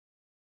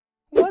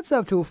What's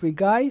up, tool freak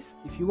guys?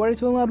 If you are a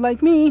tool nut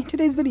like me,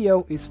 today's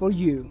video is for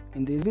you.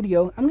 In this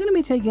video, I'm going to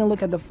be taking a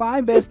look at the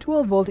 5 best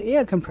 12-volt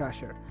air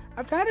compressor.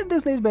 I've titled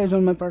this list based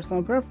on my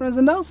personal preference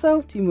and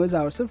also 2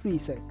 hours of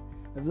research.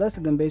 I've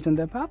listed them based on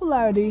their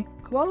popularity,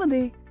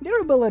 quality,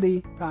 durability,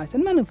 price,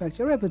 and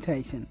manufacturer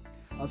reputation.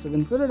 Also, I've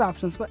included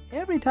options for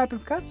every type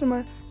of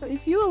customer, so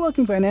if you are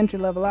looking for an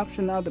entry-level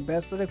option or the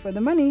best product for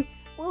the money,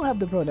 we'll have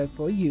the product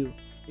for you.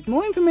 If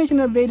more information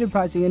or updated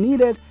pricing are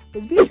needed,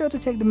 please be sure to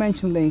check the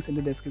mentioned links in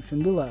the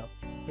description below.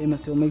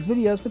 Famous Tool makes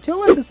videos for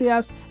tool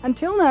enthusiasts and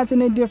tool nuts who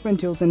need different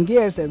tools and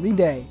gears every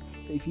day.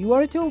 So if you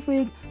are a tool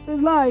freak,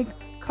 please like,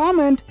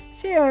 comment,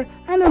 share,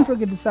 and don't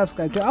forget to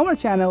subscribe to our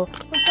channel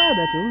for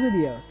further tool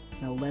videos.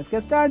 Now let's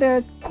get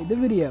started with the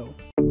video.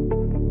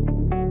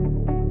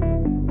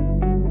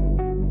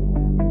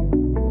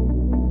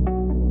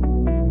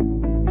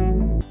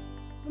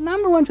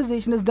 Number 1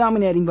 position is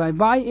dominating by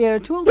Viair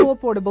 12-volt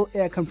portable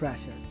air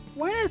compressor.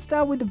 Why not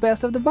start with the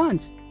best of the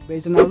bunch?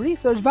 Based on our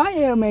research,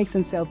 Viair makes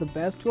and sells the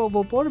best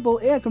 12-volt portable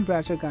air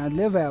compressor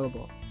currently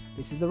available.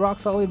 This is a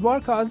rock-solid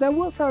workhorse that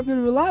will serve you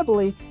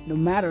reliably no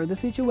matter the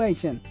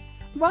situation.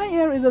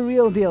 Viair is a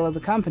real deal as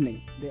a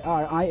company. They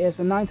are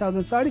ISO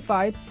 9000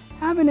 certified,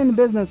 have been in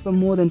business for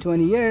more than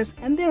 20 years,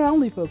 and their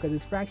only focus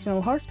is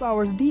fractional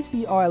horsepower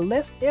DC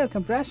oil-less air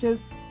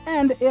compressors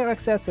and air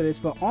accessories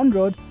for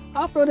on-road,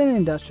 off-road, and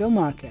industrial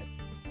markets.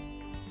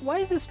 Why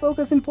is this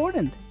focus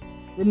important?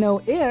 They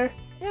know air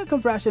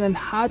compression, and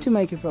how to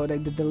make a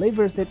product that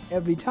delivers it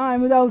every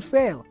time without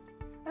fail.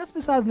 That's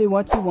precisely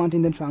what you want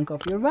in the trunk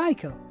of your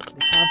vehicle. They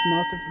cost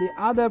most of the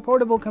other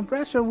portable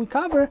compressor we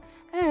cover,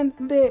 and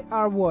they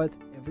are worth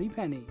every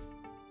penny.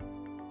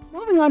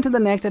 Moving on to the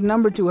next, at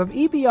number 2, have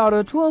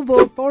EPAUTO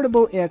 12-volt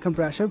portable air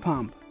compressor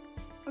pump.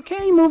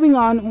 Okay, moving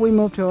on, we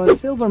move to our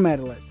silver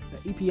medalist,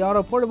 the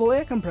EPAUTO portable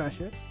air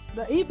compressor.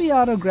 The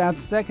EPAUTO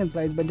grabbed second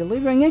place by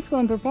delivering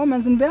excellent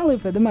performance and value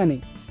for the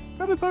money.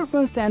 From a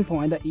performance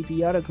standpoint, the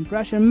EPAUTO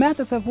compressor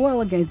matches up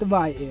well against the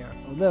Viair,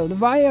 although the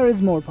Viair is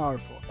more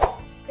powerful.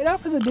 It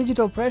offers a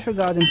digital pressure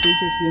gauge and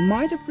features you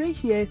might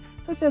appreciate,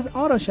 such as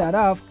auto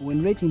shut-off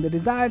when reaching the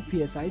desired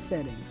PSI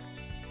settings.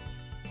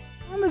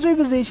 Number 3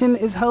 position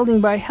is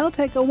holding by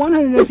Helteko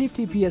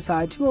 150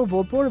 PSI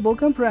 12-volt portable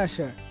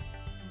compressor.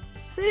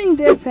 Sitting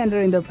dead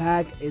center in the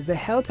pack is the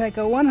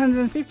Helteko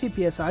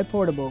 150 PSI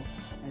portable.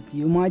 As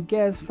you might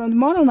guess from the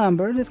model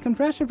number, this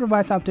compressor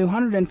provides up to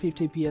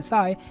 150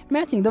 PSI,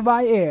 matching the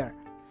Viair.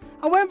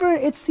 However,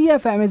 its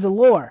CFM is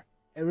lower,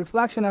 a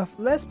reflection of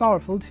less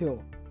powerful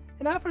tool.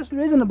 It offers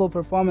reasonable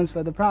performance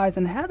for the price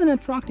and has an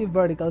attractive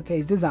vertical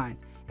case design.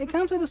 It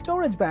comes with a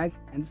storage bag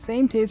and the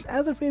same tips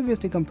as the previous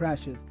 2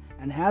 compressors,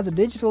 and has a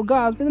digital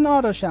gauge with an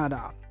auto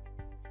shut-off.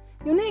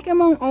 Unique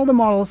among all the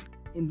models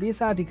in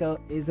this article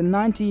is the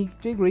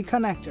 90-degree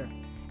connector.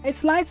 It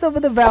slides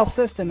over the valve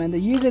system and the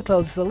user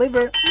closes the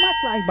lever much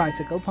like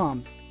bicycle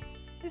pumps.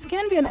 This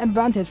can be an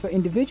advantage for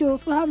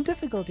individuals who have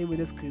difficulty with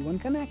the screw-on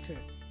connector.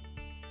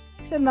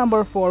 Next, at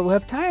number 4, we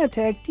have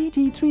TireTek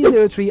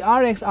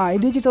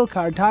TT303RXi digital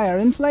car tire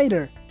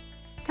inflator.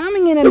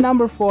 Coming in at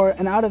number 4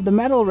 and out of the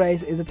medal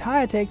race is a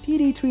TireTek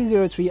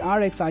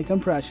TT303RXi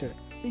compressor.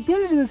 This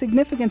unit is a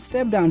significant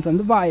step down from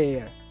the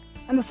Viair.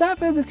 On the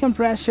surface, this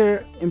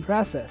compressor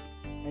impresses.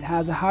 It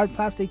has a hard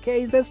plastic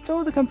case that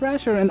stores the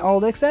compressor and all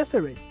the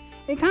accessories.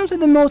 It comes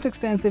with the most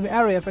extensive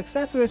array of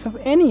accessories of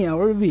any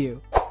our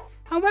review.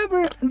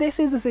 However, this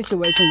is a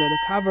situation where the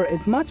cover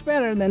is much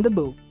better than the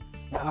book.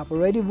 The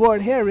operative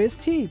word here is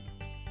cheap.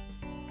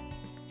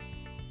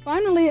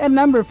 Finally, at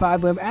number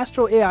 5, we have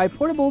Astro AI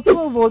portable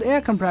 12-volt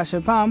air compressor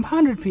pump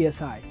 100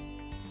 PSI.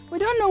 We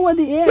don't know what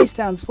the AI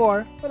stands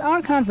for, but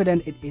are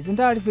confident it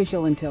isn't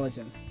artificial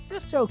intelligence.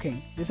 Just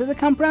joking, this is a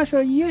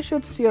compressor you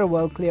should steer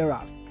well clear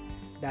of.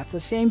 That's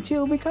a shame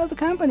too, because the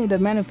company that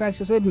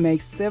manufactures it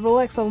makes several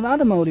excellent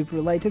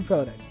automotive-related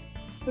products.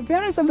 The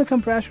appearance of the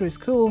compressor is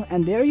cool,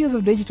 and their use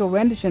of digital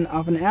rendition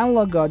of an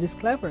analog gauge is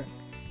clever,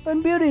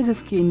 but beauty is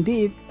skin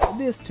deep with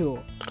this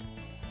tool.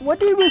 What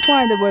did we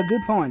find that were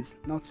good points?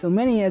 Not so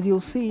many, as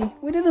you'll see.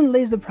 We didn't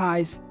list the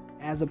price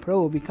as a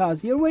pro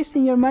because you're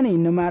wasting your money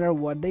no matter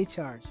what they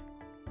charge.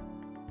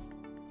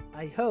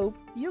 I hope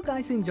you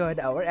guys enjoyed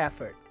our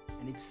effort.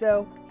 And if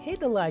so, hit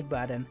the like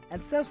button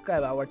and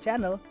subscribe our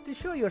channel to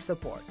show your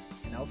support.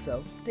 And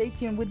also, stay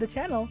tuned with the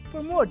channel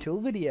for more tool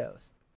videos.